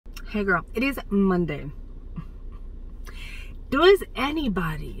Hey girl, it is Monday. Does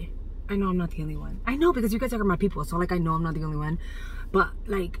anybody, I know I'm not the only one. I know because you guys are my people, so like I know I'm not the only one. But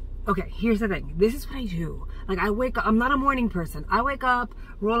like, okay, here's the thing. This is what I do. Like I wake up, I'm not a morning person. I wake up,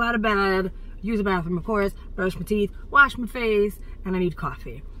 roll out of bed, use the bathroom of course, brush my teeth, wash my face, and I need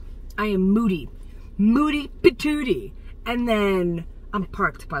coffee. I am moody patootie. And then, I'm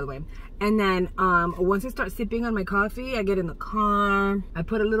parked by the way. And then once I start sipping on my coffee, I get in the car. I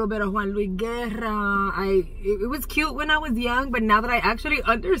put a little bit of Juan Luis Guerra. It was cute when I was young, but now that I actually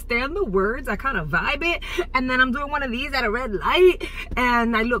understand the words, I kind of vibe it. And then I'm doing one of these at a red light,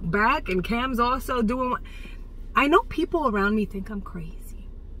 and I look back, and Cam's also doing one. I know people around me think I'm crazy,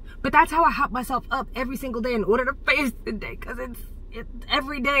 but that's how I hype myself up every single day in order to face the day, because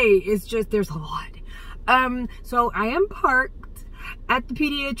every day is just, there's a lot. So I am parked at the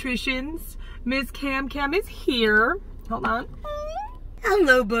pediatrician's. Miss Cam is here. Hold on.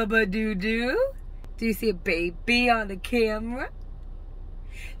 Hello, Bubba Doo-Doo. Do you see a baby on the camera?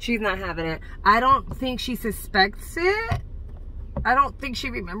 She's not having it. I don't think she suspects it. I don't think she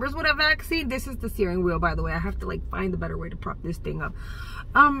remembers what a vaccine. This is the steering wheel, by the way. I have to like find a better way to prop this thing up.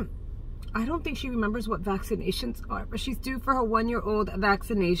 I don't think she remembers what vaccinations are, but she's due for her 1-year-old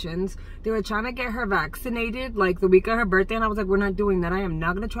vaccinations. They were trying to get her vaccinated like the week of her birthday, and I was like, we're not doing that. I am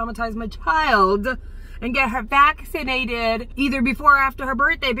not going to traumatize my child and get her vaccinated either before or after her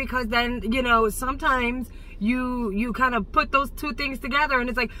birthday, because then, you know, sometimes you kind of put those two things together and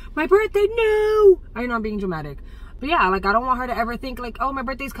it's like, my birthday, no! I know I'm being dramatic. But yeah, like I don't want her to ever think like, oh, my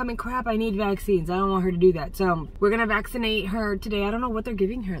birthday's coming, crap, I need vaccines. I don't want her to do that. So we're gonna vaccinate her today. I don't know what they're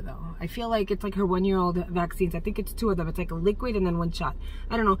giving her though. I feel like it's like her 1-year-old vaccines. I think it's 2 of them. It's like a liquid and then 1 shot.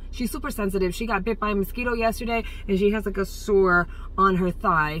 I don't know. She's super sensitive. She got bit by a mosquito yesterday and she has like a sore on her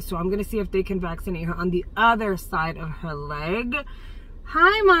thigh. So I'm gonna see if they can vaccinate her on the other side of her leg.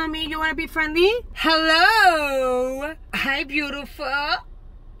 Hi, mommy. You wanna be friendly? Hello. Hi, beautiful.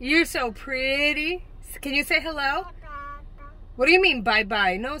 You're so pretty. Can you say hello? What do you mean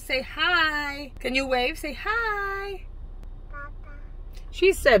bye-bye? No, say hi. Can you wave? Say hi.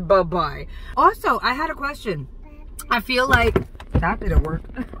 She said bye-bye. Also, I had a question. I feel like that didn't work.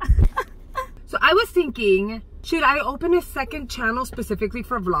 So I was thinking, should I open a second channel specifically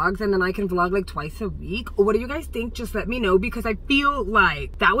for vlogs and then I can vlog like twice a week? Or what do you guys think? Just let me know, because I feel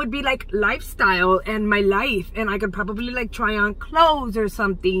like that would be like lifestyle and my life, and I could probably like try on clothes or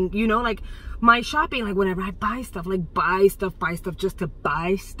something, you know, like my shopping, like whenever I buy stuff, like buy stuff just to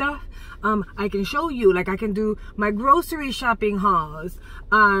buy stuff. I can show you, like I can do my grocery shopping hauls.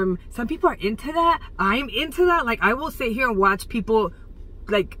 Some people are into that. I'm into that. Like I will sit here and watch people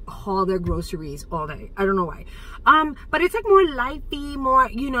like haul their groceries all day. I don't know why. But it's like more lifey,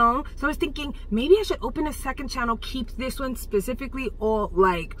 more, you know. So I was thinking maybe I should open a second channel, keep this one specifically all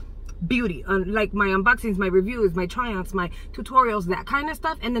like beauty, like my unboxings, my reviews, my try-ons, my tutorials, that kind of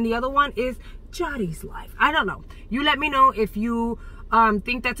stuff. And then the other one is Yari's life. I don't know. You let me know if you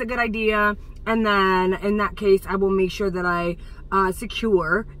think that's a good idea, and then in that case I will make sure that I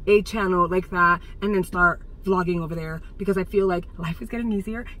secure a channel like that and then start vlogging over there, because I feel like life is getting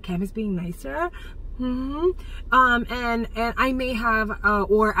easier. Cam is being nicer. And I may have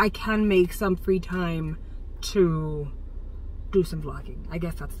or I can make some free time to do some vlogging. I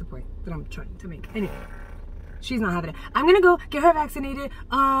guess that's the point that I'm trying to make. Anyway, she's not having it. I'm gonna go get her vaccinated.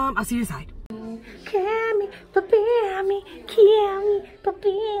 I'll see you inside. Cammy, Cammy,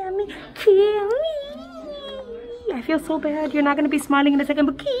 I feel so bad. You're not gonna be smiling in a second,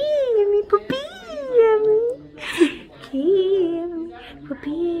 but Cammy,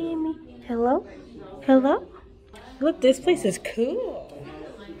 hello? Hello? Look, this place is cool.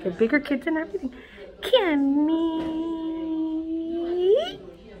 For bigger kids and everything. Cammy.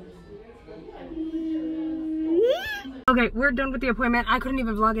 Okay, we're done with the appointment. I couldn't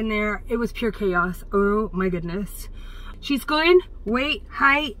even vlog in there. It was pure chaos. Oh my goodness. She's good. Weight,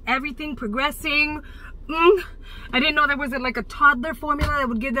 height, everything progressing. I didn't know there was like a toddler formula that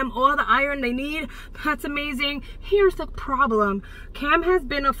would give them all the iron they need. That's amazing. Here's the problem. Cam has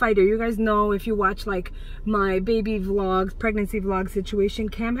been a fighter. You guys know, if you watch like my baby vlogs, pregnancy vlog situation,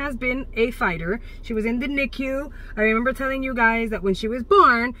 Cam has been a fighter. She was in the NICU. I remember telling you guys that when she was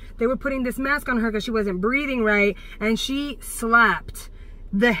born, they were putting this mask on her because she wasn't breathing right, and she slapped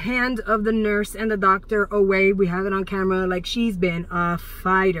the hand of the nurse and the doctor away. We have it on camera. Like, she's been a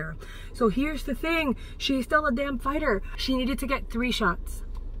fighter. So here's the thing, she's still a damn fighter. She needed to get 3 shots.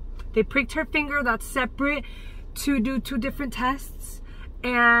 They pricked her finger, that's separate, to do 2 different tests,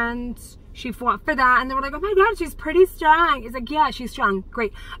 and she fought for that. And they were like, oh my god, she's pretty strong. It's like, yeah, she's strong,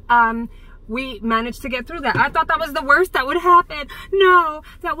 great. we managed to get through that. I thought that was the worst that would happen. No,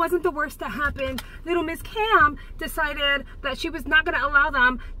 that wasn't the worst that happened. Little Miss Cam decided that she was not gonna allow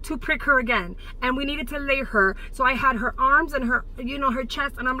them to prick her again. And we needed to lay her. So I had her arms and her, you know, her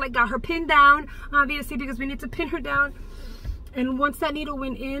chest, and I'm like, got her pinned down, obviously, because we need to pin her down. And once that needle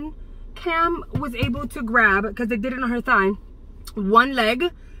went in, Cam was able to grab, because they did it on her thigh, one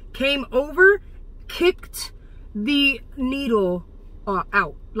leg, came over, kicked the needle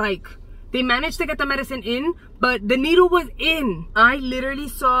out. Like, they managed to get the medicine in, but the needle was in. I literally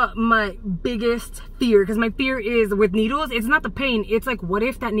saw my biggest fear, because my fear is with needles, it's not the pain, it's like, what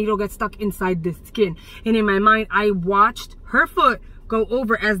if that needle gets stuck inside the skin? And in my mind, I watched her foot go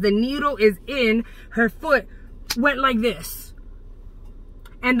over. As the needle is in, her foot went like this,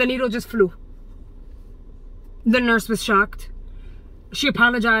 and the needle just flew. The nurse was shocked. She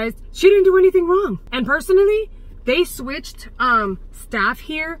apologized. She didn't do anything wrong. And personally, they switched staff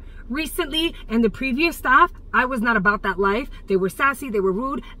here recently, and the previous staff, I was not about that life. They were sassy, they were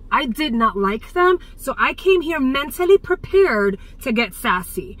rude. I did not like them. So I came here mentally prepared to get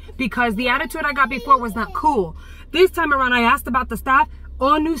sassy, because the attitude I got before was not cool. This time around, I asked about the staff.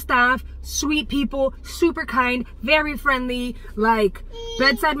 All new staff, sweet people, super kind, very friendly, like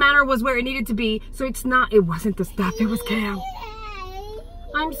bedside manner was where it needed to be. So it wasn't the staff, it was Cam.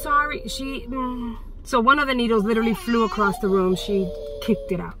 I'm sorry, so one of the needles literally flew across the room. She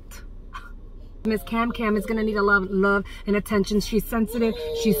kicked it out. Miss Cam is gonna need a love and attention. She's sensitive,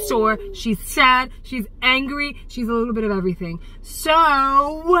 she's sore, she's sad, she's angry, she's a little bit of everything.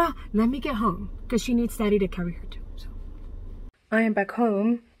 So let me get home, because she needs Daddy to carry her too. So I am back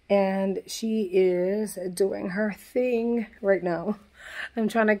home, and she is doing her thing right now. I'm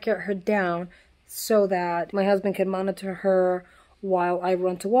trying to get her down so that my husband can monitor her while I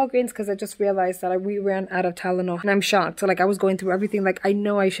run to Walgreens, because I just realized that we ran out of Tylenol, and I'm shocked. So like, I was going through everything, like, I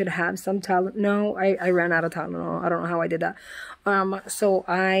know I should have some Tylenol. No, I ran out of Tylenol. I don't know how I did that. So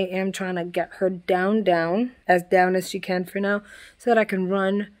I am trying to get her down as she can for now, so that I can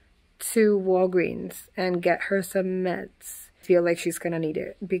run to Walgreens and get her some meds. Feel like she's gonna need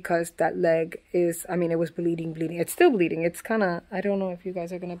it, because that leg is, I mean, it was bleeding. It's still bleeding. It's kind of, I don't know if you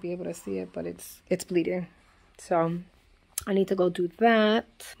guys are gonna be able to see it, but it's bleeding. So I need to go do that.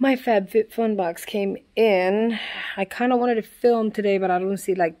 My FabFitFun box came in. I kind of wanted to film today, but I don't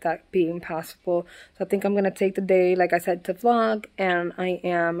see like that being possible. So I think I'm going to take the day, like I said, to vlog. And I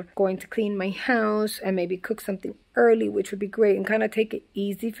am going to clean my house and maybe cook something early, which would be great. And kind of take it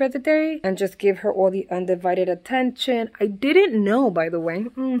easy for the day. And just give her all the undivided attention. I didn't know, by the way.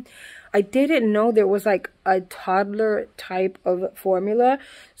 I didn't know there was like a toddler type of formula.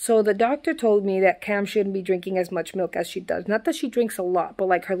 So the doctor told me that Cam shouldn't be drinking as much milk as she does. Not that she drinks a lot, but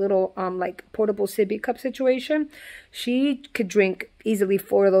like her little like portable sippy cup situation, she could drink easily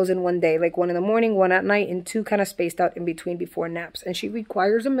 4 of those in one day, like 1 in the morning, 1 at night, and 2 kind of spaced out in between before naps. And she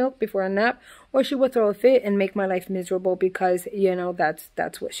requires a milk before a nap, or she would throw a fit and make my life miserable, because, you know,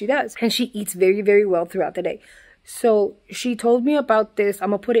 that's what she does. And she eats very, very well throughout the day. So she told me about this. I'm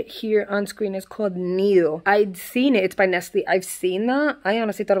gonna put it here on screen. It's called Nido. I'd seen it. It's by Nestle. I've seen that. I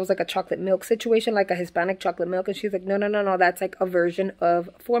honestly thought it was like a chocolate milk situation, like a Hispanic chocolate milk. And she's like, no. That's like a version of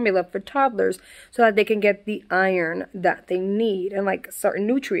formula for toddlers, so that they can get the iron that they need and like certain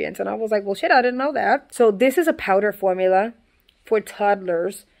nutrients. And I was like, well, shit, I didn't know that. So this is a powder formula for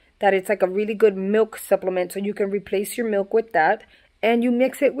toddlers, that it's like a really good milk supplement. So you can replace your milk with that. And you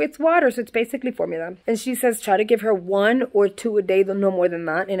mix it with water, so it's basically formula. And she says try to give her 1 or 2 a day, no more than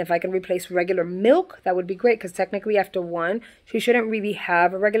that. And if I can replace regular milk, that would be great, because technically after 1, she shouldn't really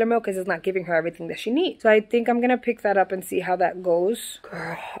have a regular milk, because it's not giving her everything that she needs. So I think I'm gonna pick that up and see how that goes.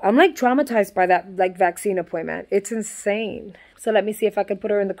 Girl, I'm like traumatized by that like vaccine appointment. It's insane. So let me see if I can put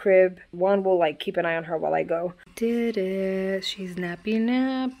her in the crib. Juan will like keep an eye on her while I go. Did it. She's nappy.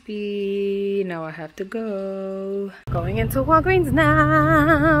 Now I have to go. Going into Walgreens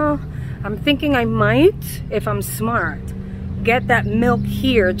now. I'm thinking I might, if I'm smart, get that milk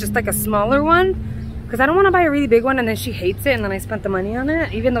here, just like a smaller one. Because I don't want to buy a really big one and then she hates it and then I spent the money on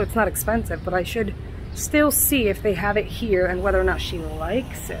it. Even though it's not expensive, but I should still see if they have it here and whether or not she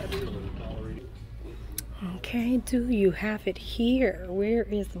likes it. Okay, do you have it here? Where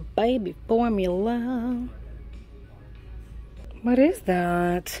is the baby formula? What is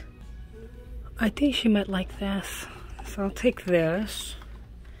that? I think she might like this. So I'll take this.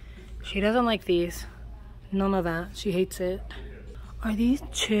 She doesn't like these. None of that. She hates it. Are these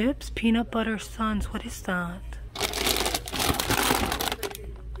chips? Peanut butter Suns. What is that?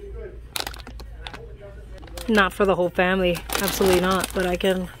 Not for the whole family. Absolutely not. But I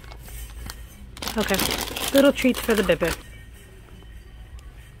can... Okay. Little treats for the baby.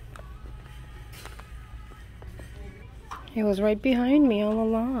 It was right behind me all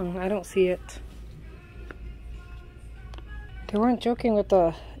along. I don't see it. They weren't joking with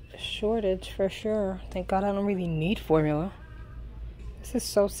the shortage for sure. Thank God I don't really need formula. This is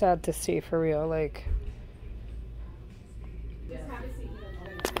so sad to see, for real. Like,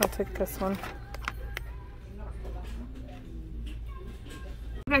 I'll take this one.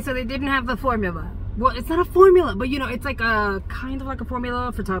 Okay, so they didn't have the formula. Well, it's not a formula, but you know, it's like a kind of like a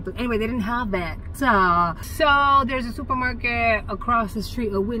formula for chocolate. Anyway, they didn't have that. So there's a supermarket across the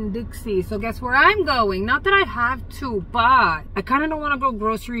street, a Winn-Dixie. So guess where I'm going? Not that I have to, but I kind of don't want to go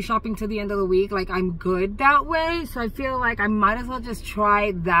grocery shopping till the end of the week. Like, I'm good that way. So I feel like I might as well just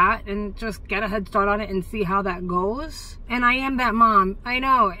try that and just get a head start on it and see how that goes. And I am that mom. I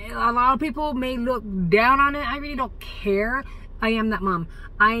know a lot of people may look down on it. I really don't care. I am that mom.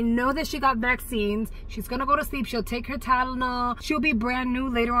 I know that she got vaccines. She's gonna go to sleep. She'll take her Tylenol. She'll be brand new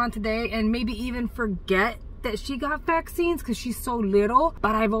later on today and maybe even forget that she got vaccines because she's so little.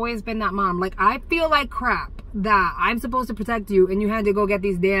 But I've always been that mom. Like, I feel like crap that I'm supposed to protect you and you had to go get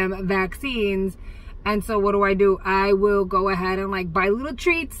these damn vaccines. And so what do? I will go ahead and like buy little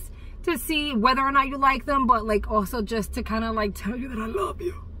treats to see whether or not you like them, but like also just to kind of like tell you that I love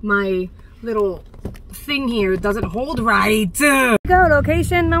you. My little thing here doesn't hold right. Go,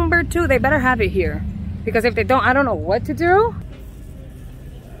 location number 2. They better have it here, because if they don't, I don't know what to do.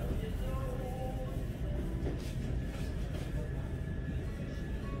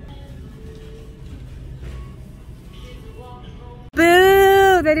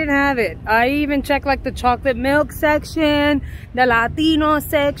 Boo! They didn't have it. I even checked like the chocolate milk section, the Latino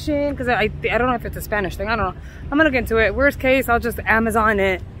section, because I don't know if it's a Spanish thing. I don't know. I'm gonna look into it. Worst case, I'll just Amazon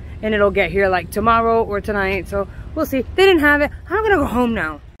it and it'll get here like tomorrow or tonight. So we'll see. They didn't have it. I'm gonna go home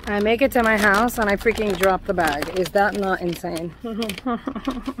now. I make it to my house and I freaking drop the bag. Is that not insane?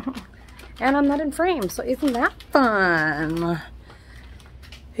 And I'm not in frame, so isn't that fun?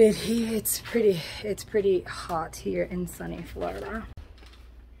 It's pretty hot here in sunny Florida.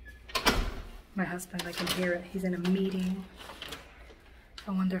 My husband, I can hear it. He's in a meeting.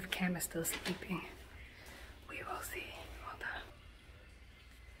 I wonder if Cam is still sleeping. We will see. Hold on.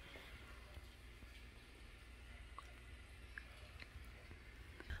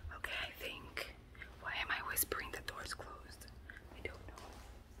 Okay, I think. Why am I whispering? The door's closed. I don't know.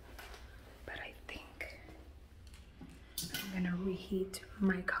 But I think I'm gonna reheat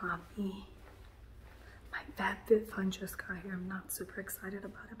my coffee. My FabFitFun just got here. I'm not super excited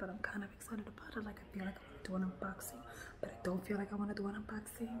about it, but I'm kind of excited about it. Like, I feel like I want to do an unboxing, but I don't feel like I want to do an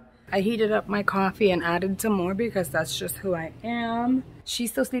unboxing. I heated up my coffee and added some more because that's just who I am.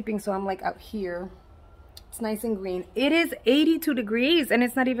 She's still sleeping, so I'm like out here. It's nice and green. It is 82 degrees and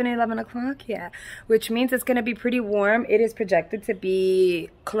it's not even 11 o'clock yet, which means it's gonna be pretty warm. It is projected to be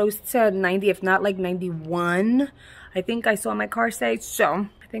close to 90, if not like 91. I think I saw my car say, so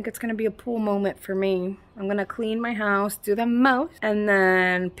I think it's gonna be a pool moment for me. I'm gonna clean my house, do the most, and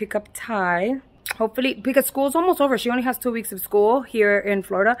then pick up Ty. Hopefully, because school's almost over. She only has 2 weeks of school here in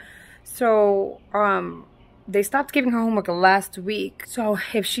Florida. So, they stopped giving her homework last week. So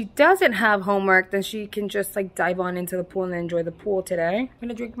if she doesn't have homework, then she can just like dive on into the pool and enjoy the pool today. I'm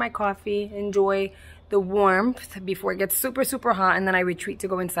gonna drink my coffee, enjoy the warmth before it gets super, super hot, and then I retreat to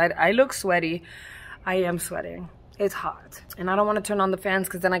go inside. I look sweaty. I am sweating. It's hot. And I don't want to turn on the fans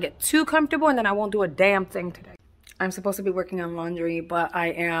because then I get too comfortable and then I won't do a damn thing today. I'm supposed to be working on laundry, but I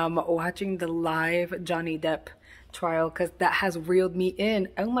am watching the live Johnny Depp trial because that has reeled me in.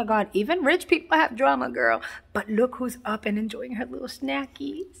 Oh my God, even rich people have drama, girl. But look who's up and enjoying her little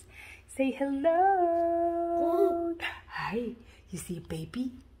snackies. Say hello. Hi, you see a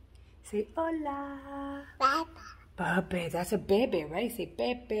baby? Say hola. Baba. Baby, that's a baby, right? Say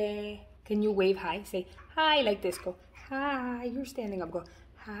baby. Can you wave hi? Say hi like this. Go hi. You're standing up. Go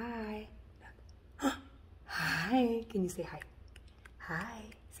hi. Hi. Can you say hi? Hi.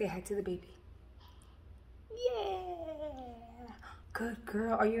 Say hi to the baby. Yeah. Good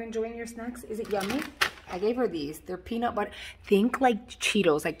girl. Are you enjoying your snacks? Is it yummy? I gave her these. They're peanut butter. Think like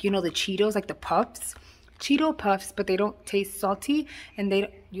Cheetos. Like, you know, the Cheetos, like the puffs. Cheeto puffs, but they don't taste salty. And they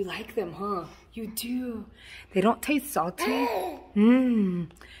don't, you like them, huh? You do. They don't taste salty. Mmm.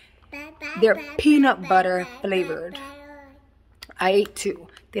 They're peanut butter flavored. I ate 2.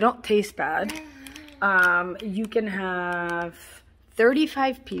 They don't taste bad. You can have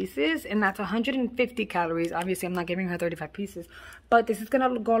 35 pieces and that's 150 calories. Obviously, I'm not giving her 35 pieces, but this is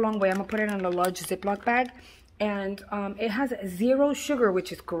gonna go a long way. I'm gonna put it in a large Ziploc bag, and it has 0 sugar,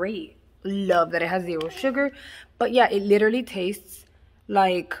 which is great. Love that it has 0 sugar. But yeah, it literally tastes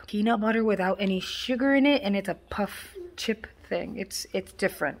like peanut butter without any sugar in it, and it's a puff chip thing. It's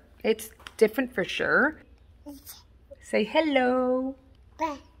different. It's different for sure. Say hello.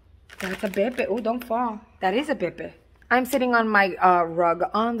 That's a bebe. Oh, don't fall. That is a bebe. I'm sitting on my rug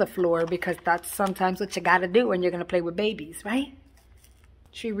on the floor because that's sometimes what you gotta do when you're gonna play with babies, right?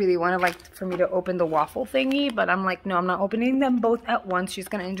 She really wanted like for me to open the waffle thingy, but I'm like, no, I'm not opening them both at once. She's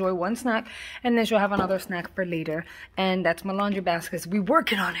gonna enjoy one snack and then she'll have another snack for later. And that's my laundry basket. We're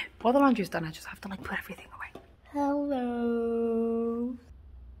working on it. All the laundry's done. I just have to like put everything away. Hello.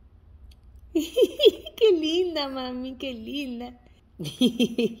 Qué linda, mami, qué linda.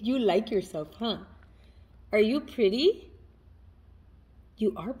 You like yourself, huh? Are you pretty?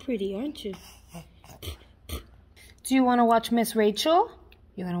 You are pretty, aren't you? Do you want to watch Miss Rachel?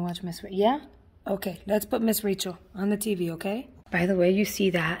 You want to watch Miss Rachel? Yeah? Okay, let's put Miss Rachel on the TV, okay? By the way, you see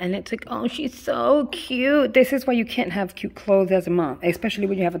that, and it's like, oh, she's so cute. This is why you can't have cute clothes as a mom, especially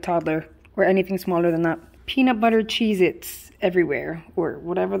when you have a toddler or anything smaller than that. Peanut butter Cheez-Its everywhere, or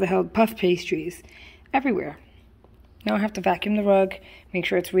whatever the hell, puff pastries everywhere. Now I have to vacuum the rug, make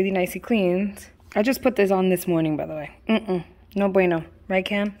sure it's really nicely cleaned. I just put this on this morning, by the way. No bueno. Right,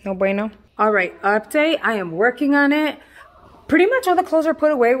 Cam? No bueno? All right, update. I am working on it. Pretty much all the clothes are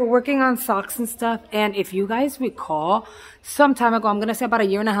put away. We're working on socks and stuff. And if you guys recall, some time ago, I'm going to say about a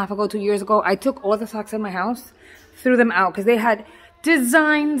year and a half ago, 2 years ago, I took all the socks in my house, threw them out because they had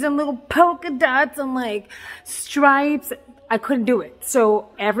designs and little polka dots and like stripes. I couldn't do it. So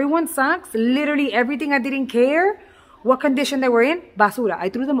everyone's socks, literally everything I didn't care what condition they were in, basura. I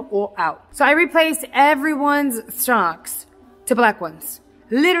threw them all out. So I replaced everyone's socks to black ones.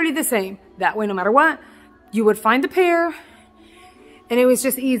 Literally the same. That way, no matter what, you would find a pair and it was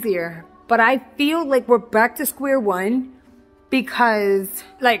just easier. But I feel like we're back to square one because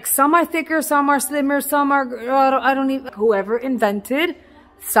like some are thicker, some are slimmer, some are, I don't even, whoever invented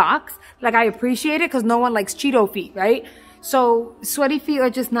socks, like I appreciate it because no one likes Cheeto feet, right? So sweaty feet are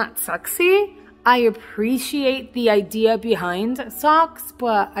just not sexy. I appreciate the idea behind socks,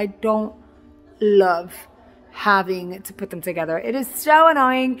 but I don't love having to put them together. It is so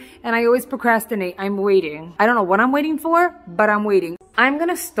annoying and I always procrastinate. I'm waiting. I don't know what I'm waiting for, but I'm waiting. I'm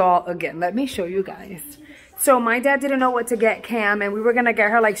gonna stall again. Let me show you guys. So my dad didn't know what to get Cam and we were gonna get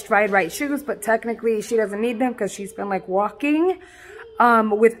her like stride right shoes, but technically she doesn't need them because she's been like walking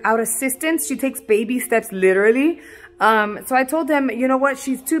without assistance. She takes baby steps literally. So I told him, you know what,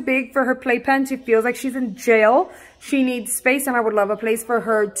 she's too big for her playpen. She feels like she's in jail. She needs space and I would love a place for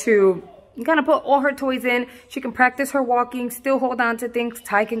her to kind of put all her toys in. She can practice her walking, still hold on to things.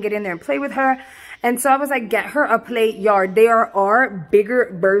 Ty can get in there and play with her. And so I was like, get her a play yard. There are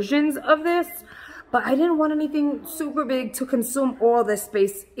bigger versions of this, but I didn't want anything super big to consume all the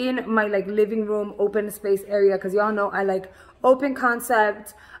space in my like living room, open space area. Cause y'all know I like open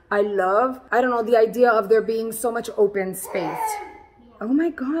concept. I love, I don't know, the idea of there being so much open space. Oh my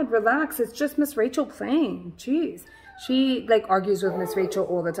God, relax. It's just Miss Rachel playing. Jeez. She like argues with Miss Rachel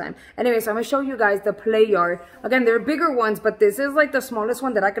all the time. Anyway, so I'm gonna show you guys the play yard. Again, there are bigger ones, but this is like the smallest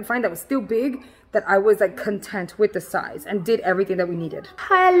one that I could find that was still big, that I was like content with the size and did everything that we needed.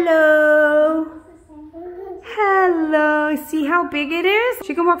 Hello. Hello. See how big it is?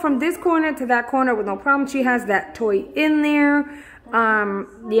 She can walk from this corner to that corner with no problem. She has that toy in there.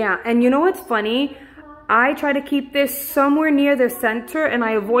 Yeah, and you know what's funny? I try to keep this somewhere near the center and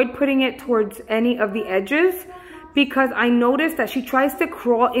I avoid putting it towards any of the edges because I noticed that she tries to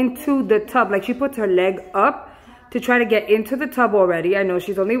crawl into the tub. Like she puts her leg up to try to get into the tub already. I know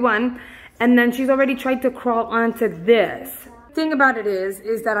she's only one. And then she's already tried to crawl onto this. Thing about it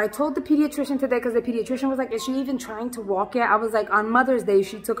is that I told the pediatrician today because the pediatrician was like, is she even trying to walk yet? I was like, on Mother's Day,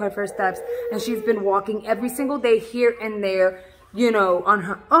 she took her first steps and she's been walking every single day here and there, you know, on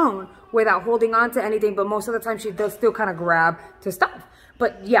her own without holding on to anything. But most of the time she does still kind of grab to stuff.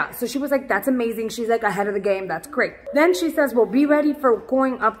 But yeah, so she was like, that's amazing. She's like ahead of the game. That's great. Then she says, well, be ready for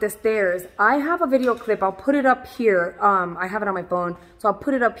going up the stairs. I have a video clip. I'll put it up here. I have it on my phone. So I'll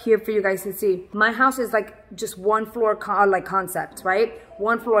put it up here for you guys to see. My house is like just one floor concept, right?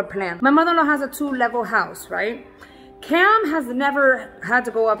 One floor plan. My mother-in-law has a 2-level house, right? Cam has never had to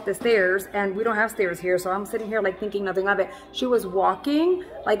go up the stairs and we don't have stairs here. So I'm sitting here like thinking nothing of it. She was walking,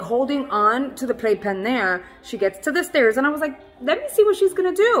 like holding on to the playpen there. She gets to the stairs and I was like, let me see what she's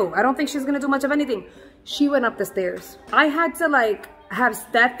gonna do. I don't think she's gonna do much of anything. She went up the stairs. I had to like have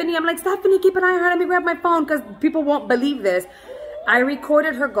Stephanie. I'm like, Stephanie, keep an eye on her. Let me grab my phone because people won't believe this. I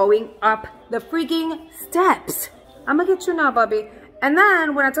recorded her going up the freaking steps. I'm gonna get you now, Bubby. And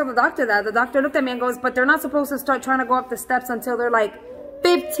then when I told the doctor that, the doctor looked at me and goes, but they're not supposed to start trying to go up the steps until they're like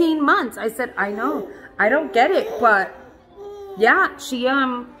 15 months. I said, I know. I don't get it. But yeah, she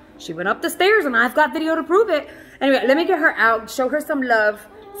went up the stairs and I've got video to prove it. Anyway, let me get her out, show her some love.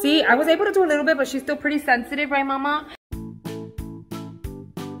 See, I was able to do a little bit, but she's still pretty sensitive, right, Mama?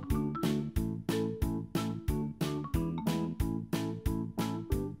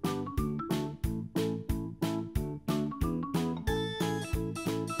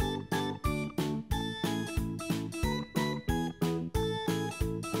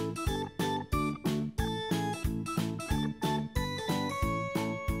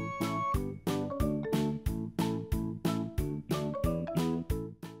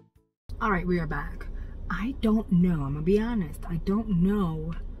 All right, we are back. I don't know, I'm gonna be honest, I don't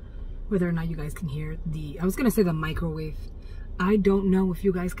know whether or not you guys can hear I was gonna say the microwave. I don't know if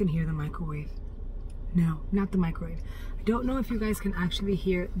you guys can hear the microwave. No, not the microwave. I don't know if you guys can actually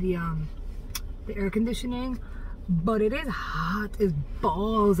hear the air conditioning, but it is hot as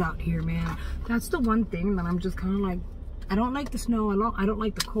balls out here, man. That's the one thing that I'm just kind of like, I don't like the snow, I don't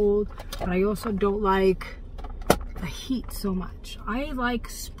like the cold, but I also don't like the heat so much. I like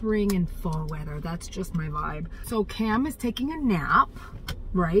spring and fall weather. That's just my vibe. So Cam is taking a nap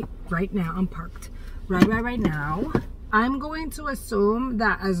right now. I'm parked right now. I'm going to assume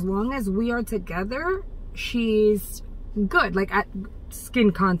that as long as we are together, she's good, like at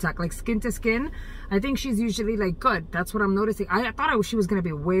skin contact, like skin to skin. I think she's usually like good. That's what I'm noticing. I thought she was gonna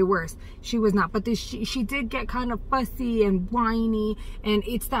be way worse. She was not, but she did get kind of fussy and whiny, and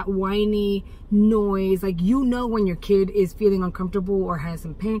it's that whiny noise, like, you know, when your kid is feeling uncomfortable or has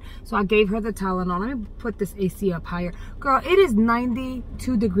some pain. So I gave her the Tylenol. Let me put this AC up higher. Girl, it is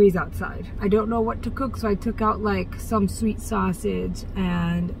 92 degrees outside. I don't know what to cook, so I took out like some sweet sausage,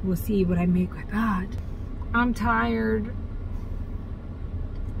 and we'll see what I make with that. I'm tired,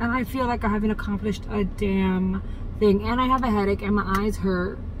 and I feel like I haven't accomplished a damn thing, and I have a headache, and my eyes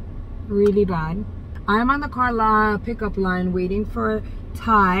hurt really bad. I'm on the car pickup line waiting for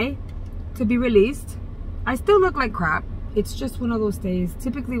Ty to be released. I still look like crap. It's just one of those days.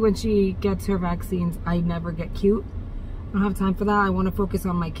 Typically when she gets her vaccines, I never get cute. I don't have time for that. I want to focus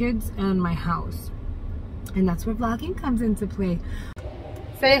on my kids and my house, and that's where vlogging comes into play.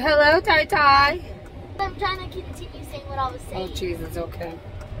 Say hello, Ty. I'm trying to continue saying what I was saying. Oh Jesus, okay.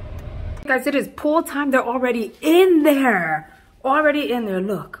 Guys, it is pool time. They're already in there.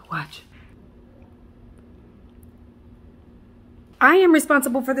 Look, watch. I am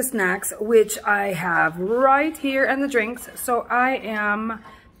responsible for the snacks, which I have right here, and the drinks. So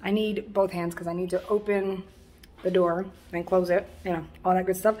I need both hands because I need to open the door and close it. You know, all that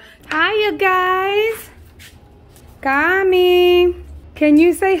good stuff. Hi, you guys. Kami, can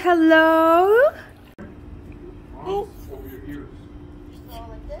you say hello?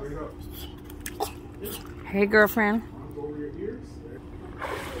 Hey, girlfriend. Over your ears.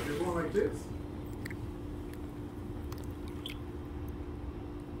 You're going like this.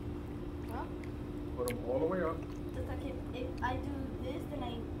 Huh? Put them all the way up. Just like if I do this, then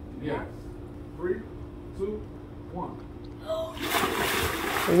I. Yes. 3, 2, 1.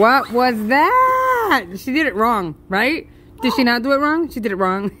 What was that? She did it wrong, right? Did she not do it wrong? She did it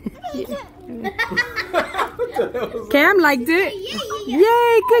wrong. Cam liked it. Yeah.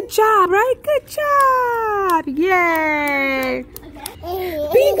 Yay, good job, right? Good job. Yay.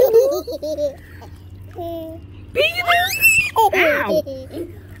 Peekaboo. Peekaboo. Ow.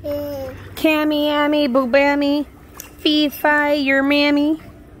 Cammy, Ammy, Boo Bammy. Fee-fi, your mammy.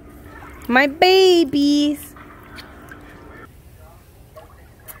 My babies.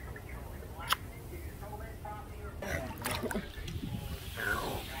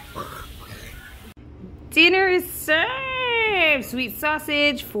 Dinner is served. Sweet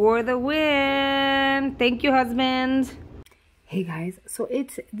sausage for the win. Thank you, husband. Hey guys, so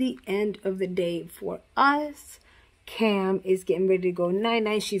it's the end of the day for us. Cam is getting ready to go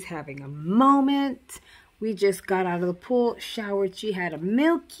night-night. She's having a moment. We just got out of the pool, showered. She had a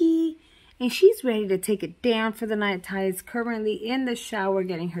milky, and she's ready to take it down for the night. Ty is currently in the shower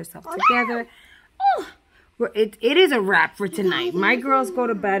getting herself together. Oh, it is a wrap for tonight. My girls go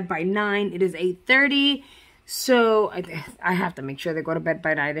to bed by 9. It is 8:30. So I have to make sure they go to bed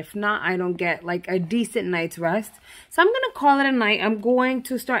by 9. If not, I don't get like a decent night's rest. So I'm going to call it a night. I'm going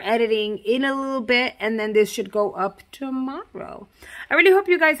to start editing in a little bit, and then this should go up tomorrow. I really hope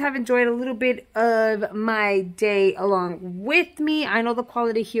you guys have enjoyed a little bit of my day along with me. I know the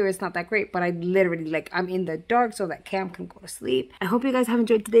quality here is not that great, but I literally, I'm in the dark so that Cam can go to sleep. I hope you guys have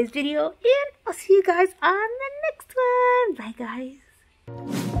enjoyed today's video, and I'll see you guys on the next one. Bye, guys.